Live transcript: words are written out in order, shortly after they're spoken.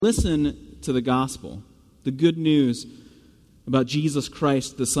Listen to the gospel, the good news about Jesus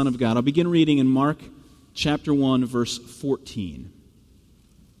Christ, the Son of God. I'll begin reading in Mark chapter 1, verse 14.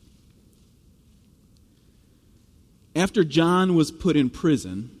 After John was put in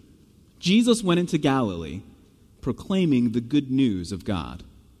prison, Jesus went into Galilee, proclaiming the good news of God.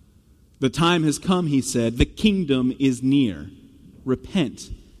 The time has come, he said, the kingdom is near.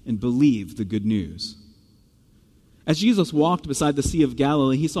 Repent and believe the good news. As Jesus walked beside the Sea of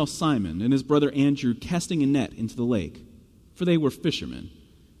Galilee, he saw Simon and his brother Andrew casting a net into the lake, for they were fishermen.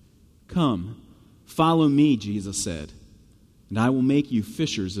 Come, follow me, Jesus said, and I will make you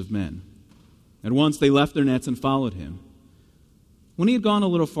fishers of men. At once they left their nets and followed him. When he had gone a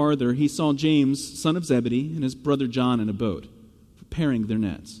little farther, he saw James, son of Zebedee, and his brother John in a boat, preparing their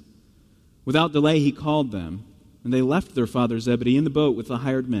nets. Without delay he called them, and they left their father Zebedee in the boat with the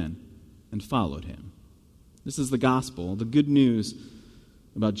hired men and followed him. This is the gospel, the good news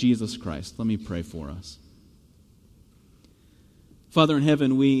about Jesus Christ. Let me pray for us. Father in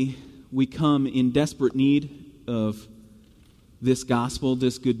heaven, we come in desperate need of this gospel,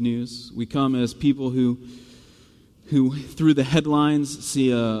 this good news. We come as people who through the headlines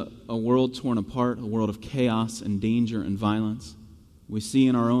see a world torn apart, a world of chaos and danger and violence. We see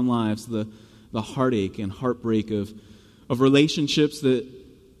in our own lives the heartache and heartbreak of relationships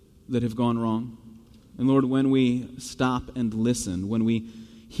that have gone wrong. And Lord, when we stop and listen, when we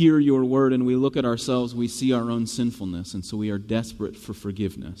hear your word and we look at ourselves, we see our own sinfulness, and so we are desperate for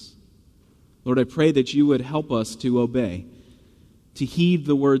forgiveness. Lord, I pray that you would help us to obey, to heed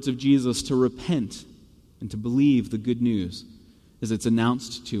the words of Jesus, to repent, and to believe the good news as it's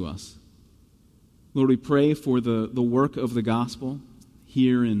announced to us. Lord, we pray for the work of the gospel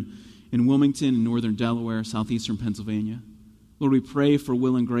here in Wilmington, in northern Delaware, southeastern Pennsylvania. Lord, we pray for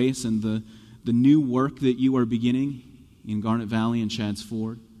Will and Grace and the new work that you are beginning in Garnet Valley and Chadds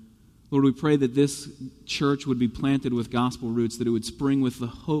Ford. Lord, we pray that this church would be planted with gospel roots, that it would spring with the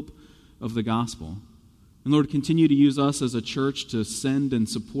hope of the gospel. And Lord, continue to use us as a church to send and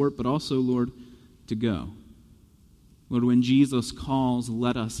support, but also, Lord, to go. Lord, when Jesus calls,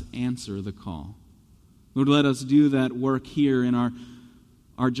 let us answer the call. Lord, let us do that work here in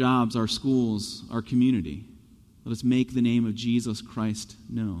our jobs, our schools, our community. Let us make the name of Jesus Christ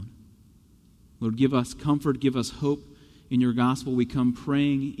known. Lord, give us comfort, give us hope in your gospel. We come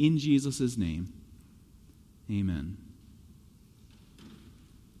praying in Jesus' name. Amen.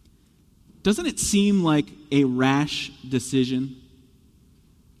 Doesn't it seem like a rash decision?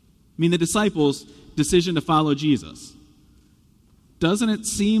 I mean, the disciples' decision to follow Jesus. Doesn't it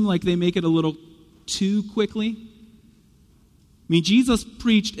seem like they make it a little too quickly? I mean, Jesus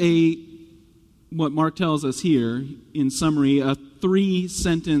preached what Mark tells us here, in summary, a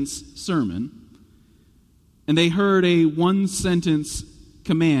 3-sentence sermon. And they heard a 1-sentence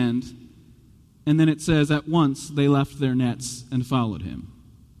command, and then it says, at once they left their nets and followed him.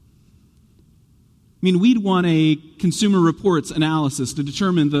 I mean, we'd want a Consumer Reports analysis to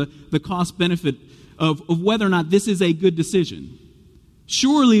determine the cost-benefit of whether or not this is a good decision.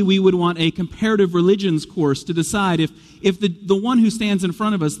 Surely we would want a comparative religions course to decide if the one who stands in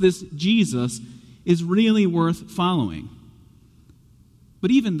front of us, this Jesus, is really worth following.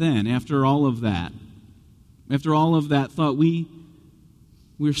 But even then, after all of that thought,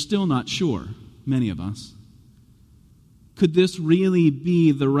 we're still not sure, many of us. Could this really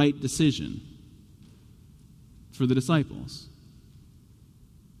be the right decision for the disciples?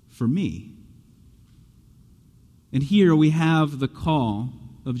 For me? And here we have the call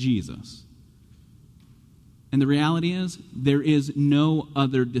of Jesus. And the reality is, there is no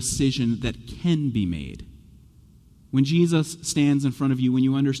other decision that can be made. When Jesus stands in front of you, when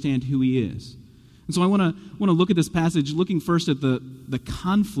you understand who he is. And so I want to look at this passage, looking first at the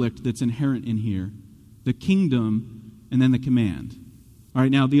conflict that's inherent in here, the kingdom, and then the command. All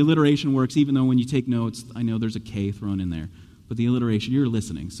right, now the alliteration works, even though when you take notes, I know there's a K thrown in there. But the alliteration, you're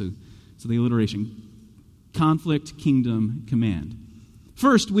listening, so the alliteration, conflict, kingdom, command.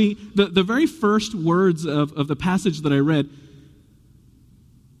 First, the very first words of the passage that I read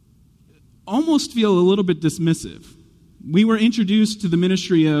almost feel a little bit dismissive. We were introduced to the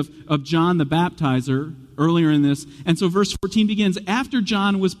ministry of John the Baptizer earlier in this, and so verse 14 begins, after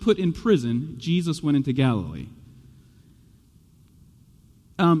John was put in prison, Jesus went into Galilee.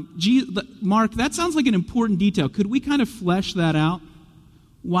 Mark, that sounds like an important detail. Could we kind of flesh that out?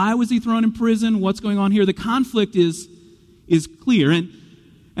 Why was he thrown in prison? What's going on here? The conflict is clear.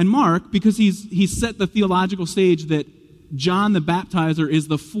 And Mark, because he's set the theological stage that John the Baptizer is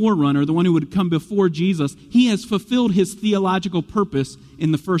the forerunner, the one who would come before Jesus, he has fulfilled his theological purpose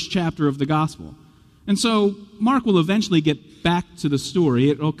in the first chapter of the gospel. And so Mark will eventually get back to the story.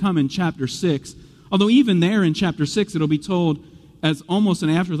 It'll come in chapter 6. Although even there in chapter 6, it'll be told as almost an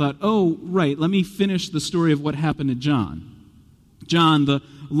afterthought, oh, right, let me finish the story of what happened to John. John, the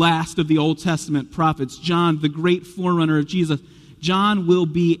last of the Old Testament prophets. John, the great forerunner of Jesus. John will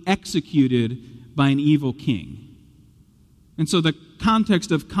be executed by an evil king. And so the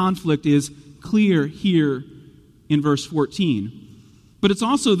context of conflict is clear here in verse 14. But it's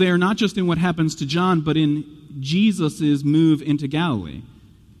also there not just in what happens to John, but in Jesus' move into Galilee.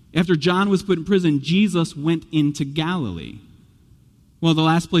 After John was put in prison, Jesus went into Galilee. Well, the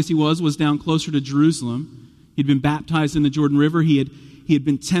last place he was down closer to Jerusalem. He'd been baptized in the Jordan River. He had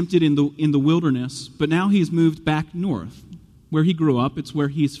been tempted in the wilderness, but now he's moved back north, where he grew up. It's where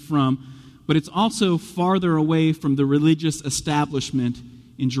he's from, but it's also farther away from the religious establishment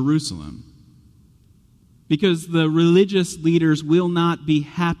in Jerusalem. Because the religious leaders will not be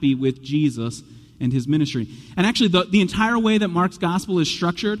happy with Jesus and his ministry. And actually, the entire way that Mark's gospel is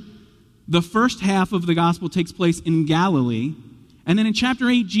structured, the first half of the gospel takes place in Galilee, and then in chapter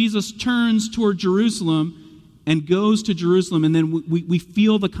 8, Jesus turns toward Jerusalem and goes to Jerusalem, and then we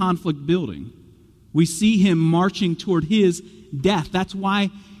feel the conflict building. We see him marching toward his death. That's why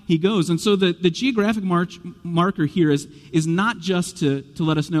he goes. And so the geographic marker here is not just to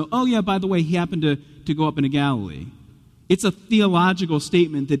let us know, oh yeah, by the way, he happened to go up into Galilee. It's a theological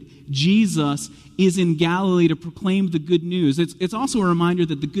statement that Jesus is in Galilee to proclaim the good news. It's also a reminder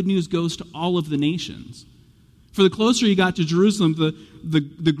that the good news goes to all of the nations. For the closer he got to Jerusalem,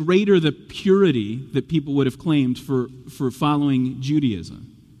 the greater the purity that people would have claimed for following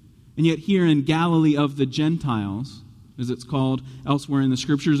Judaism. And yet here in Galilee of the Gentiles, as it's called elsewhere in the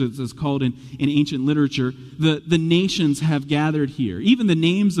Scriptures, it's called in ancient literature, the nations have gathered here. Even the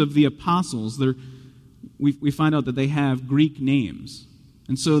names of the apostles, we find out that they have Greek names.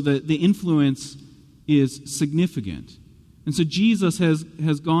 And so the influence is significant. And so Jesus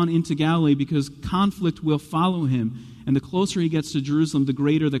has gone into Galilee because conflict will follow him. And the closer he gets to Jerusalem, the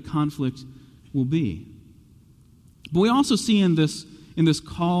greater the conflict will be. But we also see in this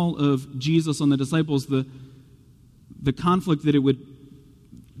call of Jesus on the disciples the conflict that it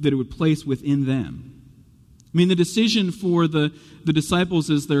would place within them. I mean, the decision for the disciples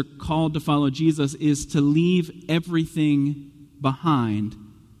as they're called to follow Jesus is to leave everything behind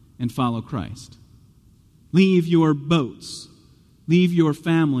and follow Christ. Leave your boats, leave your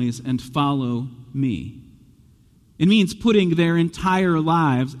families, and follow me. It means putting their entire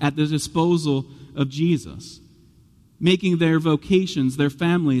lives at the disposal of Jesus, making their vocations, their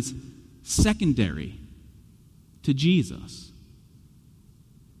families, secondary to Jesus.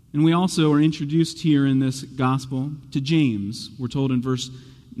 And we also are introduced here in this gospel to James. We're told in verse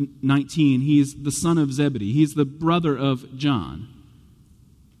 19, he's the son of Zebedee. He's the brother of John.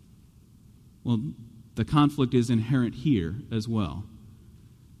 Well, the conflict is inherent here as well.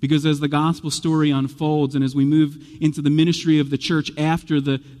 Because as the gospel story unfolds and as we move into the ministry of the church after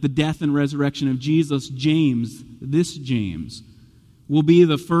the death and resurrection of Jesus, James, will be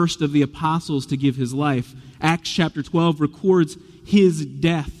the first of the apostles to give his life. Acts chapter 12 records his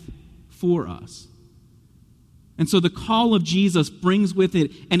death for us. And so the call of Jesus brings with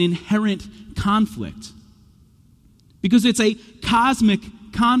it an inherent conflict. Because it's a cosmic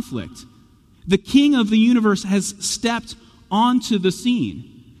conflict. The King of the universe has stepped onto the scene.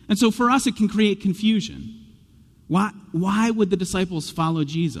 And so for us, it can create confusion. Why would the disciples follow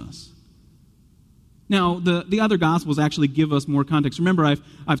Jesus? Now, the other Gospels actually give us more context. Remember,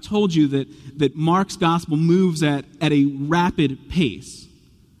 I've told you that Mark's Gospel moves at a rapid pace.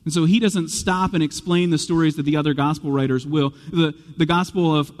 And so he doesn't stop and explain the stories that the other Gospel writers will. The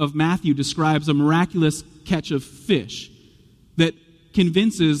Gospel of Matthew describes a miraculous catch of fish that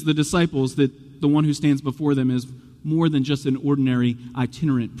convinces the disciples that the one who stands before them is more than just an ordinary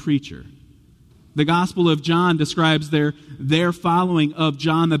itinerant preacher. The Gospel of John describes their following of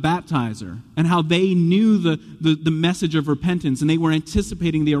John the Baptizer and how they knew the message of repentance and they were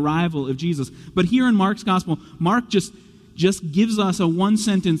anticipating the arrival of Jesus. But here in Mark's Gospel, Mark just gives us a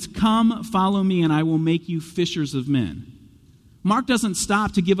one-sentence, "Come, follow me, and I will make you fishers of men." Mark doesn't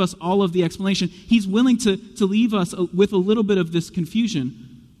stop to give us all of the explanation. He's willing to leave us with a little bit of this confusion.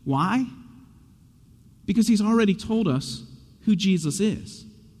 Why? Because he's already told us who Jesus is.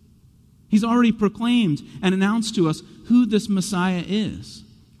 He's already proclaimed and announced to us who this Messiah is.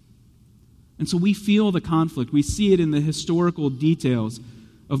 And so we feel the conflict. We see it in the historical details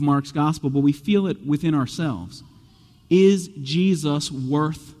of Mark's gospel, but we feel it within ourselves. Is Jesus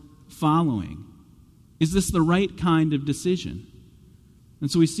worth following? Is this the right kind of decision? And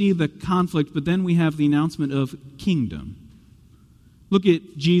so we see the conflict, but then we have the announcement of kingdom. Look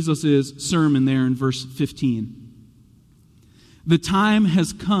at Jesus' sermon there in verse 15. "The time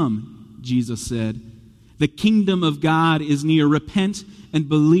has come," Jesus said. "The kingdom of God is near. Repent and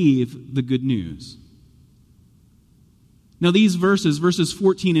believe the good news." Now these verses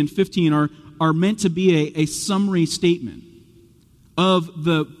 14 and 15, are meant to be a summary statement of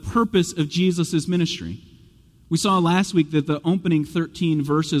the purpose of Jesus' ministry. We saw last week that the opening 13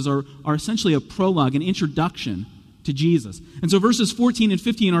 verses are essentially a prologue, an introduction to Jesus. And so verses 14 and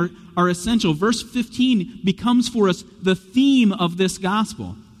 15 are essential. Verse 15 becomes for us the theme of this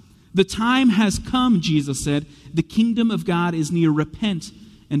gospel. "The time has come," Jesus said. "The kingdom of God is near. Repent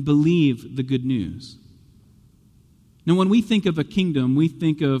and believe the good news." Now, when we think of a kingdom, we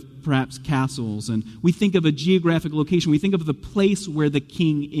think of perhaps castles, and we think of a geographic location. We think of the place where the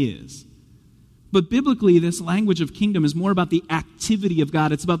king is. But biblically, this language of kingdom is more about the activity of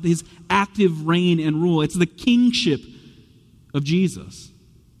God. It's about his active reign and rule. It's the kingship of Jesus.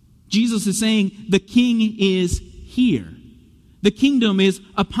 Jesus is saying the king is here. The kingdom is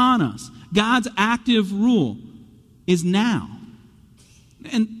upon us. God's active rule is now.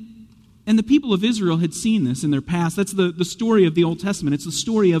 And the people of Israel had seen this in their past. That's the story of the Old Testament. It's the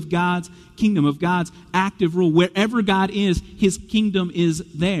story of God's kingdom, of God's active rule. Wherever God is, his kingdom is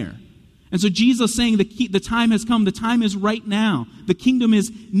there. And so Jesus is saying the time has come. The time is right now. The kingdom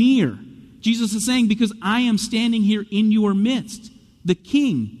is near. Jesus is saying, because I am standing here in your midst, the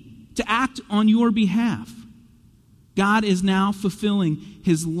king, to act on your behalf. God is now fulfilling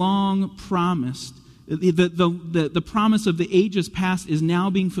his long promise. The promise of the ages past is now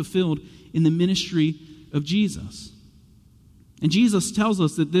being fulfilled in the ministry of Jesus. And Jesus tells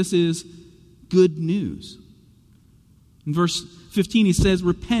us that this is good news. In verse 15, he says,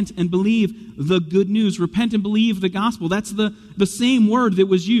 "Repent and believe the good news." Repent and believe the gospel. That's the same word that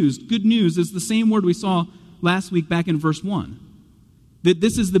was used. Good news is the same word we saw last week back in verse 1. That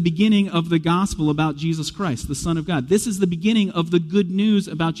this is the beginning of the gospel about Jesus Christ, the Son of God. This is the beginning of the good news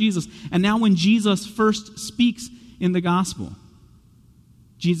about Jesus. And now when Jesus first speaks in the gospel,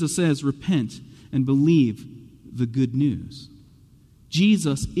 Jesus says, "Repent and believe the good news."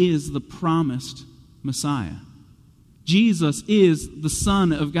 Jesus is the promised Messiah. Jesus is the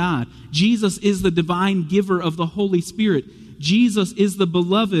Son of God. Jesus is the divine giver of the Holy Spirit. Jesus is the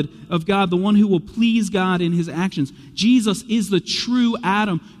beloved of God, the one who will please God in his actions. Jesus is the true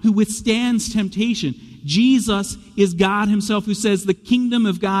Adam who withstands temptation. Jesus is God himself who says, "The kingdom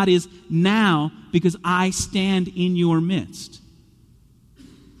of God is now because I stand in your midst."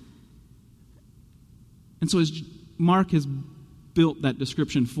 And so as Mark has built that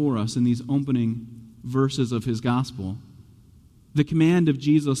description for us in these opening verses of his gospel, the command of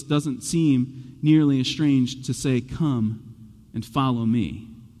Jesus doesn't seem nearly as strange to say, "Come and follow me."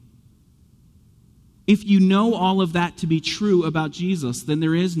 If you know all of that to be true about Jesus, then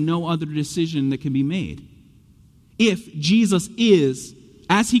there is no other decision that can be made. If Jesus is,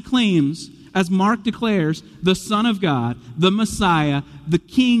 as he claims, as Mark declares, the Son of God, the Messiah, the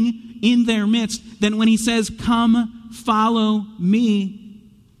King in their midst, then when he says, "Come, follow me,"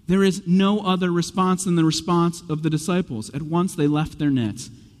 there is no other response than the response of the disciples. At once they left their nets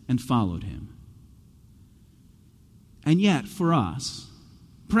and followed him. And yet, for us,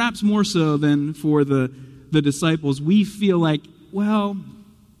 perhaps more so than for the disciples, we feel like, well,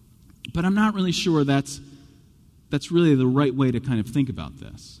 but I'm not really sure that's really the right way to kind of think about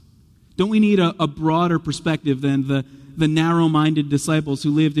this. Don't we need a broader perspective than the narrow-minded disciples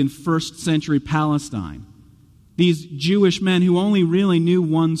who lived in first century Palestine? These Jewish men who only really knew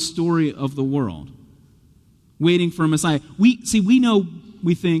one story of the world, waiting for a Messiah. We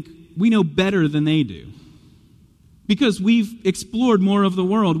know better than they do. Because we've explored more of the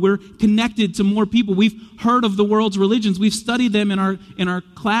world. We're connected to more people. We've heard of the world's religions. We've studied them in our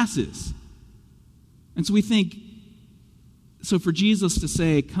classes. And so we think, so for Jesus to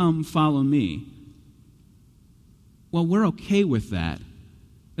say, "Come, follow me," well, we're okay with that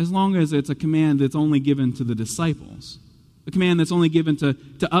as long as it's a command that's only given to the disciples, a command that's only given to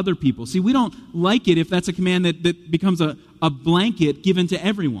other people. See, we don't like it if that's a command that becomes a blanket given to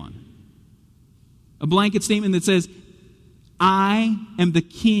everyone. A blanket statement that says, "I am the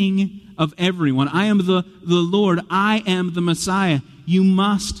King of everyone. I am the Lord. I am the Messiah. You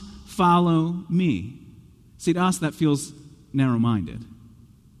must follow me." See, to us that feels narrow-minded.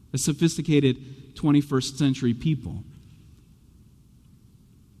 A sophisticated 21st century people.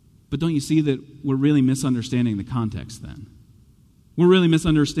 But don't you see that we're really misunderstanding the context then? We're really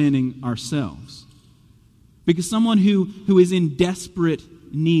misunderstanding ourselves. Because someone who is in desperate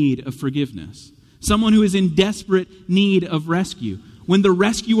need of forgiveness, someone who is in desperate need of rescue, when the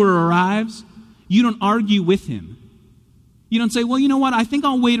rescuer arrives, you don't argue with him. You don't say, well, you know what, I think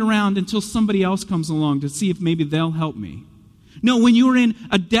I'll wait around until somebody else comes along to see if maybe they'll help me. No, when you're in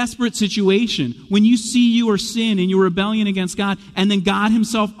a desperate situation, when you see your sin and your rebellion against God, and then God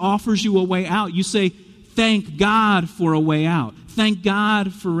himself offers you a way out, you say, thank God for a way out. Thank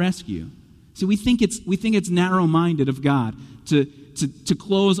God for rescue. See, we think it's narrow-minded of God to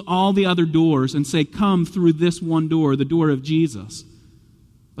close all the other doors and say, come through this one door, the door of Jesus.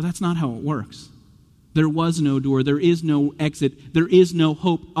 But that's not how it works. There was no door. There is no exit. There is no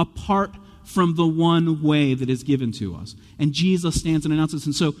hope apart from the one way that is given to us. And Jesus stands and announces.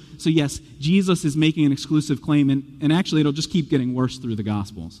 And so yes, Jesus is making an exclusive claim, and actually it'll just keep getting worse through the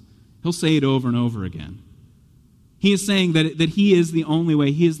Gospels. He'll say it over and over again. He is saying that he is the only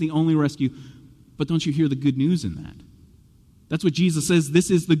way, he is the only rescue. But don't you hear the good news in that? That's what Jesus says. This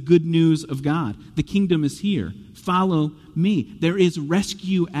is the good news of God. The kingdom is here. Follow me. There is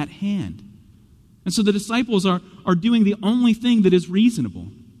rescue at hand. And so the disciples are doing the only thing that is reasonable.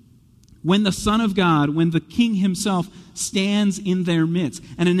 When the Son of God, when the King himself stands in their midst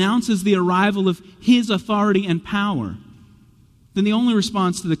and announces the arrival of his authority and power, then the only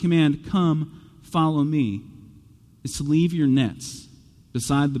response to the command, come, follow me, is to leave your nets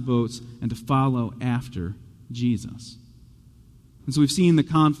beside the boats and to follow after Jesus. And so we've seen the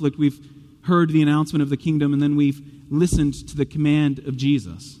conflict, we've heard the announcement of the kingdom, and then we've listened to the command of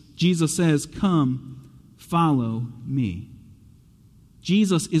Jesus. Jesus says, come, follow me.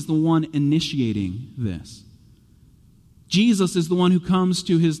 Jesus is the one initiating this. Jesus is the one who comes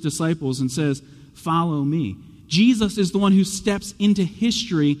to his disciples and says, follow me. Jesus is the one who steps into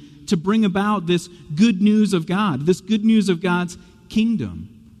history to bring about this good news of God, this good news of God's kingdom.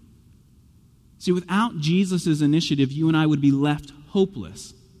 See, without Jesus' initiative, you and I would be left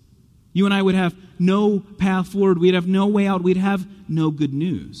hopeless. You and I would have no path forward. We'd have no way out. We'd have no good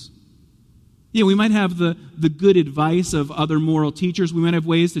news. Yeah, we might have the good advice of other moral teachers. We might have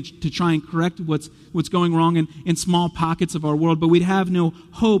ways to try and correct what's going wrong in small pockets of our world, but we'd have no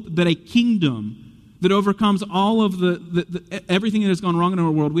hope that a kingdom that overcomes all of everything that has gone wrong in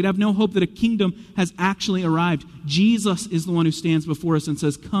our world, we'd have no hope that a kingdom has actually arrived. Jesus is the one who stands before us and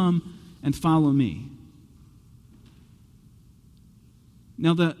says, come and follow me.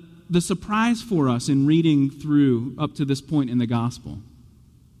 Now, the surprise for us in reading through up to this point in the gospel,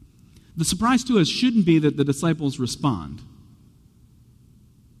 the surprise to us shouldn't be that the disciples respond.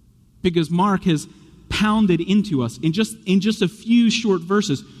 Because Mark has pounded into us in just a few short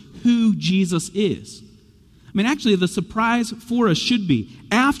verses who Jesus is. I mean, actually, the surprise for us should be,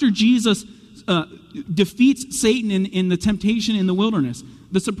 after Jesus defeats Satan in the temptation in the wilderness,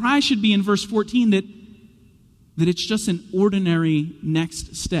 the surprise should be in verse 14 that it's just an ordinary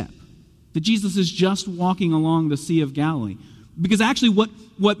next step. That Jesus is just walking along the Sea of Galilee. Because actually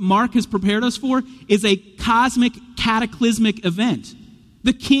what Mark has prepared us for is a cosmic, cataclysmic event.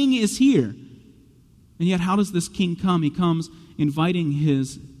 The king is here. And yet, how does this king come? He comes inviting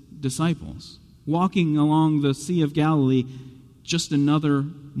his disciples, walking along the Sea of Galilee just another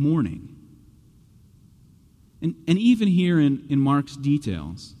morning. And even here in Mark's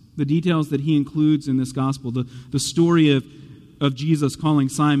details, the details that he includes in this gospel, the story of Jesus calling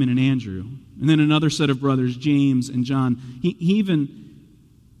Simon and Andrew, and then another set of brothers, James and John.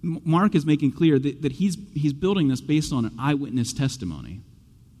 Mark is making clear that he's building this based on an eyewitness testimony.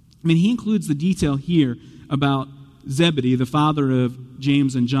 I mean, he includes the detail here about Zebedee, the father of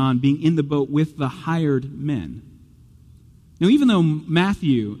James and John, being in the boat with the hired men. Now, even though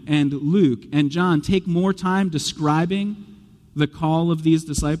Matthew and Luke and John take more time describing the call of these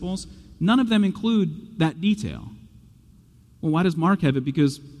disciples, none of them include that detail. Well, why does Mark have it?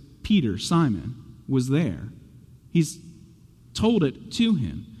 Because Peter, Simon, was there. He's told it to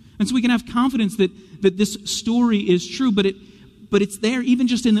him. And so we can have confidence that this story is true, but it's there even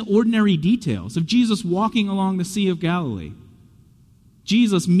just in the ordinary details of Jesus walking along the Sea of Galilee.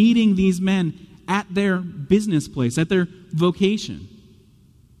 Jesus meeting these men at their business place, at their vocation.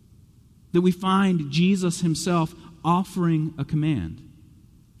 That we find Jesus himself offering a command.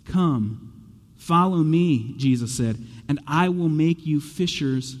 Come, follow me, Jesus said, and I will make you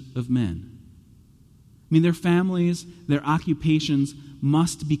fishers of men. I mean, their families, their occupations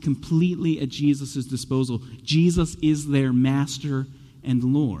must be completely at Jesus' disposal. Jesus is their master and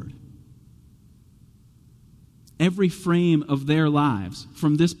Lord. Every frame of their lives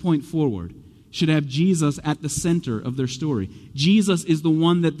from this point forward should have Jesus at the center of their story. Jesus is the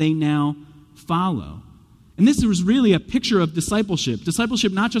one that they now follow. And this was really a picture of discipleship.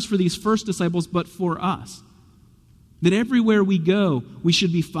 Discipleship not just for these first disciples, but for us. That everywhere we go, we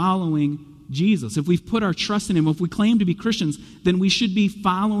should be following Jesus. If we've put our trust in him, if we claim to be Christians, then we should be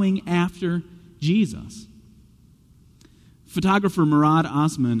following after Jesus. photographer Murad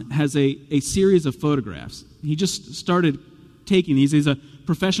Osman has a series of photographs. He just started taking these. He's a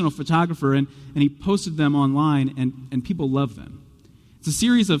professional photographer, and he posted them online, and people love them. It's a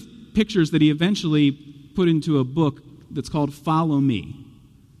series of pictures that he eventually put into a book that's called Follow Me.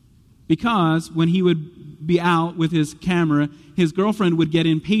 Because when he would be out with his camera, his girlfriend would get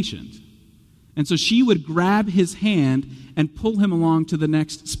impatient. And so she would grab his hand and pull him along to the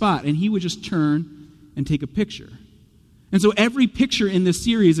next spot, and he would just turn and take a picture. And so every picture in this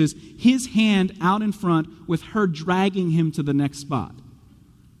series is his hand out in front with her dragging him to the next spot.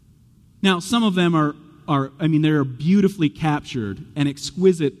 Now, some of them are they're beautifully captured and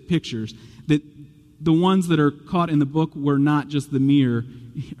exquisite pictures. That the ones that are caught in the book were not just the mere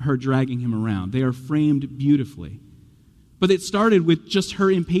her dragging him around. They are framed beautifully. But it started with just her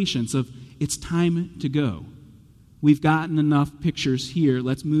impatience of, it's time to go. We've gotten enough pictures here.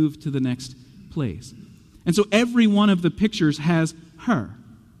 Let's move to the next place. And so every one of the pictures has her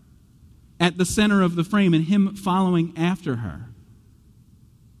at the center of the frame and him following after her.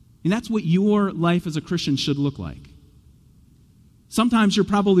 And that's what your life as a Christian should look like. Sometimes you're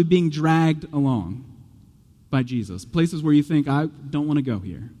probably being dragged along by Jesus, places where you think, I don't want to go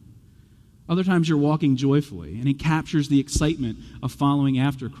here. Other times you're walking joyfully, and he captures the excitement of following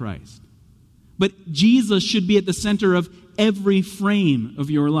after Christ. But Jesus should be at the center of every frame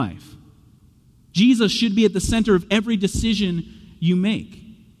of your life. Jesus should be at the center of every decision you make.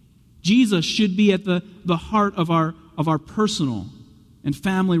 Jesus should be at the heart of our personal and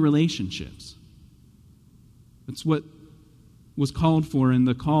family relationships. That's what was called for in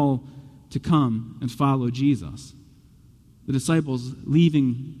the call to come and follow Jesus. The disciples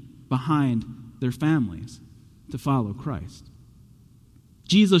leaving behind their families to follow Christ.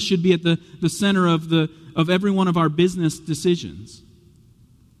 Jesus should be at the center of every one of our business decisions.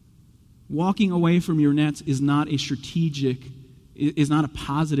 Walking away from your nets is not a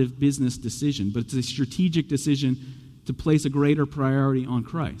positive business decision, but it's a strategic decision to place a greater priority on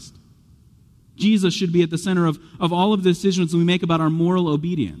Christ. Jesus should be at the center of all of the decisions we make about our moral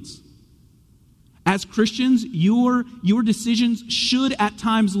obedience. As Christians, your decisions should at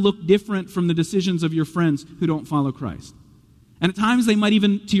times look different from the decisions of your friends who don't follow Christ. And at times they might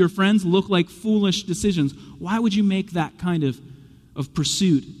even, to your friends, look like foolish decisions. Why would you make that kind of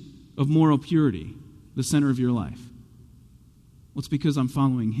pursuit of moral purity the center of your life? Well, it's because I'm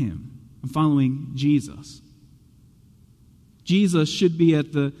following him. I'm following Jesus. Jesus should be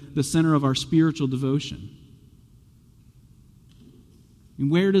at the center of our spiritual devotion. And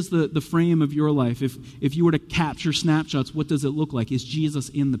where does the frame of your life, if you were to capture snapshots, what does it look like? Is Jesus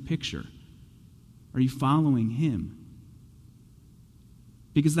in the picture? Are you following him?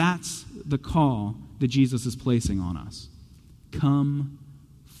 Because that's the call that Jesus is placing on us. Come,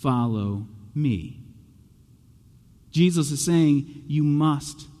 follow me. Jesus is saying you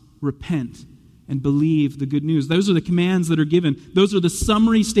must repent and believe the good news. Those are the commands that are given. Those are the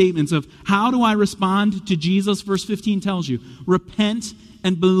summary statements of how do I respond to Jesus? Verse 15 tells you, repent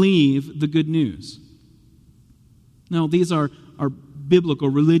and believe the good news. Now, these are biblical,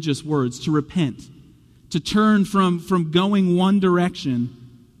 religious words, to repent, to turn from going one direction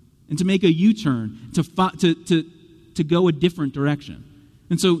and to make a U-turn, to go a different direction.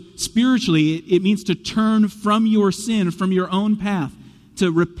 And so spiritually, it means to turn from your sin, from your own path, to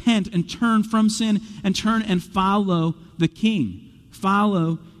repent and turn from sin and turn and follow the King.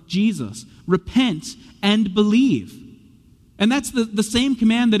 Follow Jesus. Repent and believe. And that's the same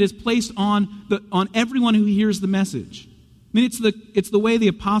command that is placed on everyone who hears the message. I mean, it's the way the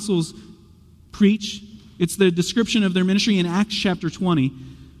apostles preach. It's the description of their ministry in Acts chapter 20.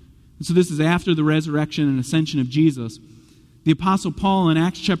 And so this is after the resurrection and ascension of Jesus. The Apostle Paul in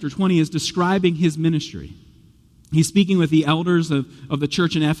Acts chapter 20 is describing his ministry. He's speaking with the elders of the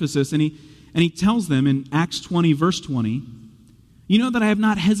church in Ephesus, and he tells them in Acts 20, verse 20, you know that I have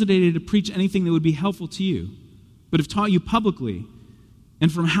not hesitated to preach anything that would be helpful to you, but have taught you publicly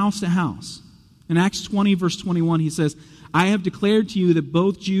and from house to house. In Acts 20, verse 21, he says, I have declared to you that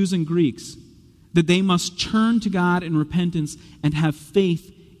both Jews and Greeks, that they must turn to God in repentance and have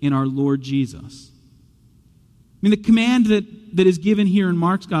faith in our Lord Jesus. I mean, the command that is given here in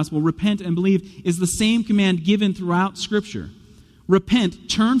Mark's gospel, repent and believe, is the same command given throughout Scripture. Repent,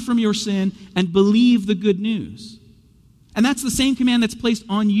 turn from your sin, and believe the good news. And that's the same command that's placed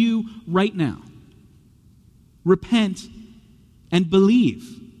on you right now. Repent and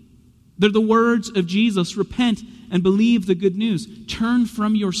believe. They're the words of Jesus. Repent and believe the good news. Turn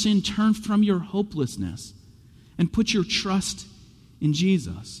from your sin, turn from your hopelessness, and put your trust in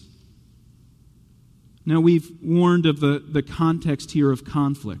Jesus. Now, we've warned of the context here of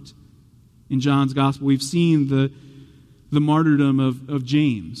conflict in John's gospel. We've seen the martyrdom of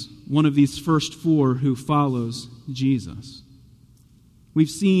James, one of these first four who follows Jesus. We've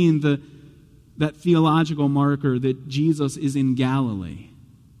seen that theological marker that Jesus is in Galilee.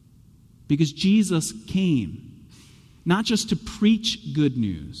 Because Jesus came not just to preach good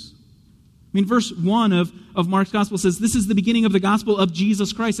news. I mean, verse 1 of Mark's gospel says, this is the beginning of the gospel of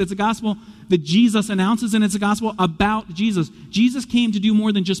Jesus Christ. It's a gospel that Jesus announces, and it's a gospel about Jesus. Jesus came to do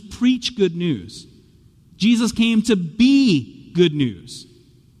more than just preach good news. Jesus came to be good news.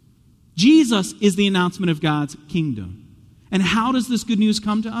 Jesus is the announcement of God's kingdom. And how does this good news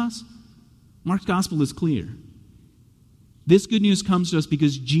come to us? Mark's gospel is clear. This good news comes to us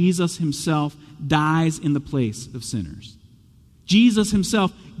because Jesus himself dies in the place of sinners. Jesus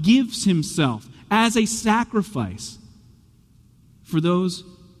himself gives himself as a sacrifice for those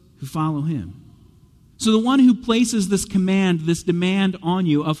who follow him. So the one who places this command, this demand on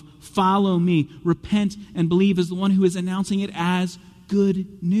you of follow me, repent and believe, is the one who is announcing it as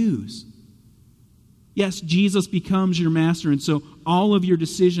good news. Yes, Jesus becomes your master, and so all of your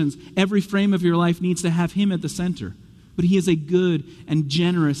decisions, every frame of your life needs to have him at the center. But he is a good and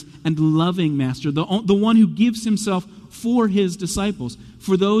generous and loving master, the one who gives himself for his disciples,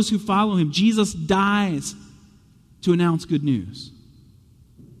 for those who follow him. Jesus dies to announce good news.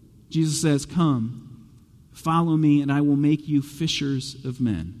 Jesus says, come, follow me, and I will make you fishers of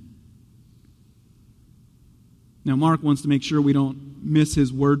men. Now, Mark wants to make sure we don't miss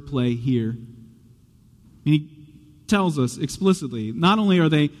his wordplay here. And he tells us explicitly, not only are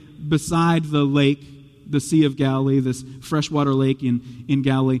they beside the lake, the Sea of Galilee, this freshwater lake in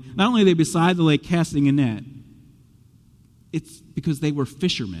Galilee, not only are they beside the lake casting a net, it's because they were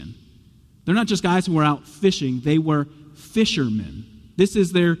fishermen. They're not just guys who were out fishing, they were fishermen. This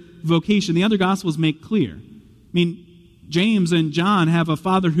is their vocation. The other Gospels make clear. I mean, James and John have a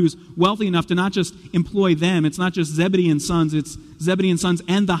father who's wealthy enough to not just employ them. It's not just Zebedee and sons. It's Zebedee and sons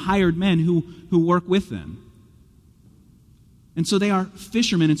and the hired men who work with them. And so they are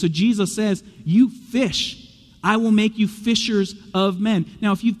fishermen. And so Jesus says, you fish. I will make you fishers of men.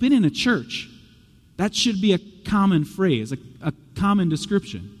 Now, if you've been in a church, that should be a common phrase, a common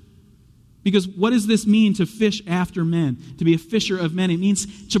description. Because what does this mean to fish after men, to be a fisher of men? It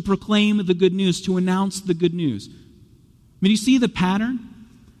means to proclaim the good news, to announce the good news. I mean, you see the pattern?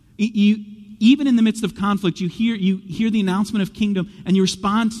 Even in the midst of conflict, you hear the announcement of kingdom and you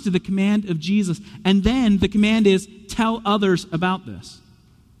respond to the command of Jesus. And then the command is, tell others about this.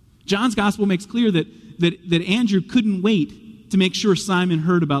 John's gospel makes clear that Andrew couldn't wait to make sure Simon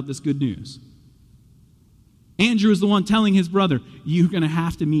heard about this good news. Andrew is the one telling his brother, you're going to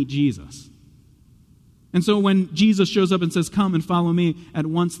have to meet Jesus. And so when Jesus shows up and says, come and follow me, at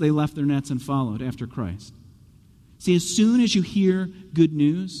once they left their nets and followed after Christ. See, as soon as you hear good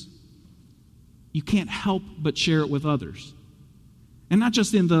news, you can't help but share it with others. And not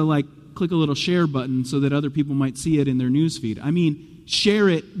just in the, click a little share button so that other people might see it in their newsfeed. I mean, share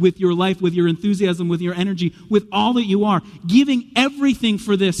it with your life, with your enthusiasm, with your energy, with all that you are, giving everything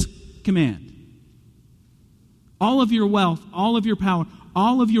for this command. All of your wealth, all of your power,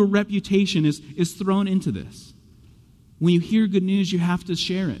 all of your reputation is thrown into this. When you hear good news, you have to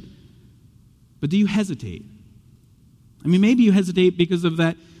share it. But do you hesitate? I mean, maybe you hesitate because of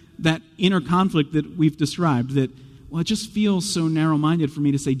that inner conflict that we've described, that, well, it just feels so narrow-minded for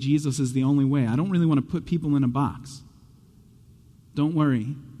me to say Jesus is the only way. I don't really want to put people in a box. Don't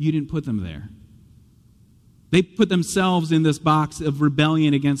worry, you didn't put them there. They put themselves in this box of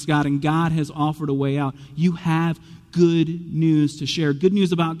rebellion against God, and God has offered a way out. You have good news to share. Good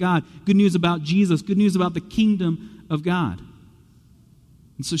news about God, good news about Jesus, good news about the kingdom of God.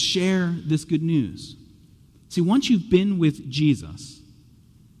 And so share this good news. See, once you've been with Jesus,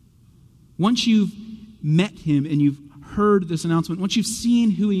 once you've met him and you've heard this announcement, once you've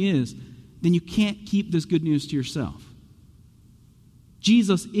seen who he is, then you can't keep this good news to yourself.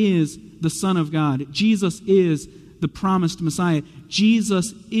 Jesus is the Son of God. Jesus is the promised Messiah.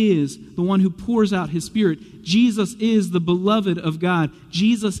 Jesus is the one who pours out his Spirit. Jesus is the beloved of God.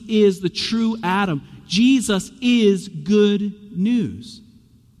 Jesus is the true Adam. Jesus is good news.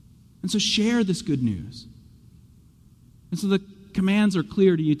 And so share this good news. And so the commands are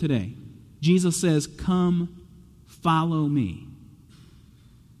clear to you today. Jesus says, come, follow me.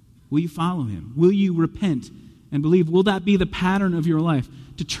 Will you follow him? Will you repent and believe? Will that be the pattern of your life,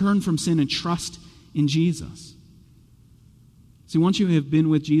 to turn from sin and trust in Jesus? See, once you have been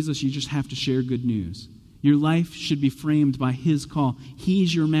with Jesus, you just have to share good news. Your life should be framed by his call.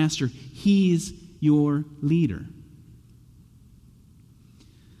 He's your master. He's your leader.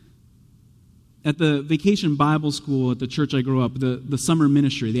 At the Vacation Bible School at the church I grew up, the summer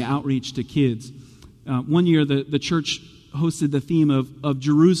ministry, the outreach to kids, one year the church hosted the theme of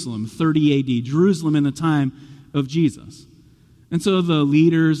Jerusalem, 30 AD, Jerusalem in the time of Jesus. And so the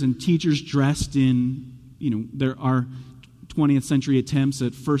leaders and teachers dressed in, there are 20th century attempts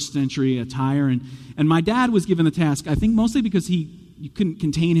at first century attire. And my dad was given the task, I think mostly because you couldn't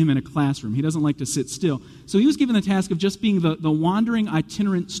contain him in a classroom. He doesn't like to sit still. So he was given the task of just being the wandering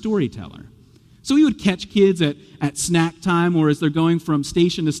itinerant storyteller. So he would catch kids at snack time or as they're going from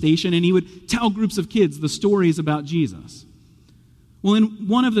station to station, and he would tell groups of kids the stories about Jesus. Well, in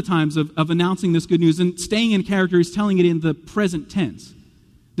one of the times of announcing this good news and staying in character, he's telling it in the present tense.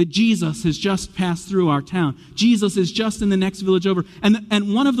 That Jesus has just passed through our town. Jesus is just in the next village over.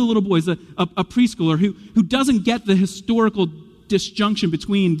 And one of the little boys, a preschooler who doesn't get the historical disjunction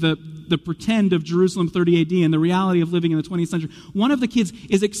between the pretend of Jerusalem 30 AD and the reality of living in the 20th century, one of the kids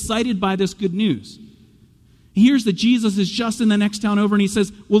is excited by this good news. He hears that Jesus is just in the next town over, and he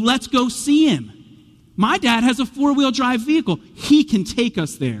says, well, let's go see him. My dad has a 4-wheel drive vehicle. He can take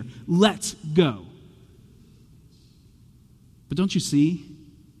us there. Let's go. But don't you see?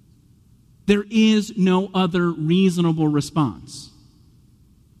 There is no other reasonable response.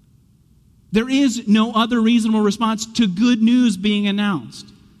 There is no other reasonable response to good news being announced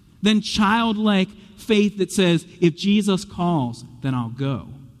than childlike faith that says, if Jesus calls, then I'll go.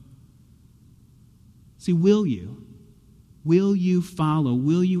 See, will you? Will you follow?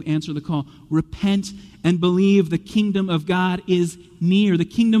 Will you answer the call? Repent and believe the kingdom of God is near. The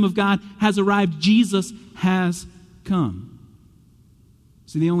kingdom of God has arrived. Jesus has come.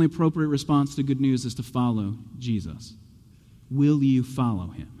 See, the only appropriate response to good news is to follow Jesus. Will you follow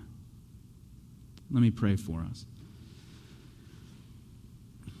him? Let me pray for us.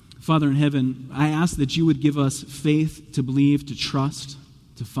 Father in heaven, I ask that you would give us faith to believe, to trust,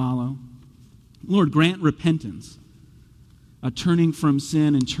 to follow. Lord, grant repentance, a turning from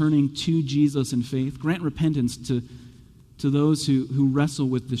sin and turning to Jesus in faith. Grant repentance to those who wrestle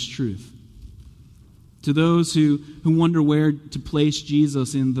with this truth. To those who wonder where to place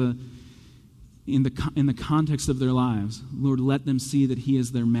Jesus in the context of their lives. Lord, let them see that he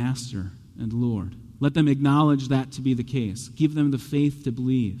is their master and Lord. Let them acknowledge that to be the case. Give them the faith to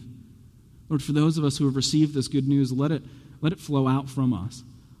believe. Lord, for those of us who have received this good news, let it flow out from us.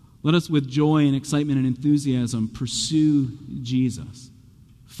 Let us with joy and excitement and enthusiasm pursue Jesus,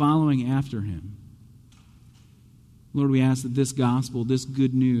 following after him. Lord, we ask that this gospel, this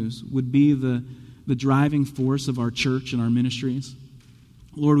good news, would be the driving force of our church and our ministries.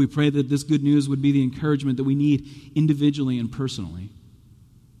 Lord, we pray that this good news would be the encouragement that we need individually and personally.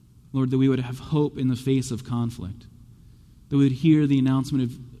 Lord, that we would have hope in the face of conflict, that we would hear the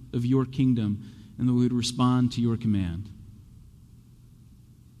announcement of your kingdom, and that we would respond to your command.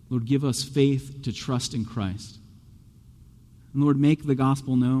 Lord, give us faith to trust in Christ. And Lord, make the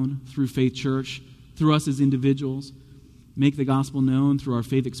gospel known through Faith Church, through us as individuals. Make the gospel known through our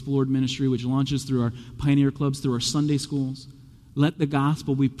Faith Explored ministry, which launches through our Pioneer Clubs, through our Sunday schools. Let the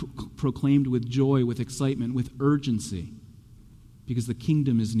gospel be proclaimed with joy, with excitement, with urgency, because the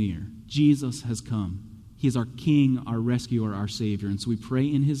kingdom is near. Jesus has come. He is our King, our rescuer, our Savior. And so we pray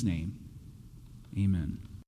in his name. Amen.